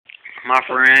My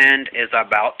friend is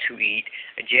about to eat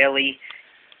a jelly,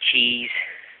 cheese,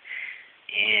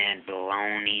 and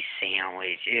bologna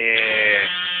sandwich. Yeah.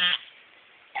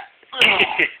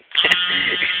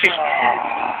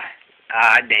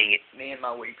 Dang it. Me and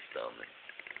my weak stomach.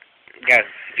 Go.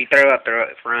 If you throw up,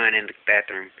 run in the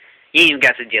bathroom. You ain't even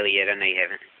got some jelly yet. I know you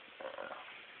haven't.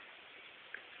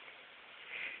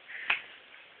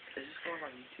 Is this going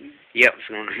on YouTube? Yep, it's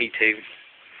going on YouTube.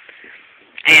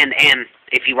 And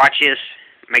if you watch this,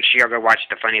 make sure y'all go watch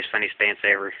the funniest dance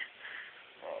ever.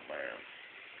 Oh man.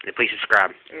 And please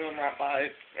subscribe. Oh, my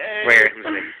bite. Where?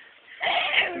 Let me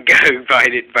see. Go,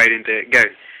 bite into it. Go.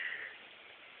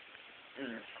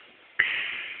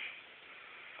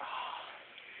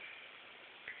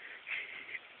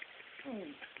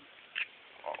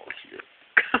 Oh shit.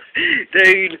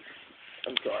 Dude.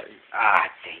 I'm sorry.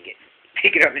 Dang it.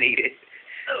 Pick it up and eat it.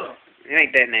 Ugh. It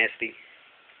ain't that nasty.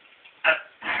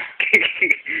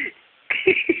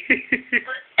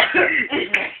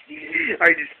 I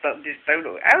just throw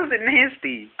it. How is it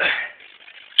nasty?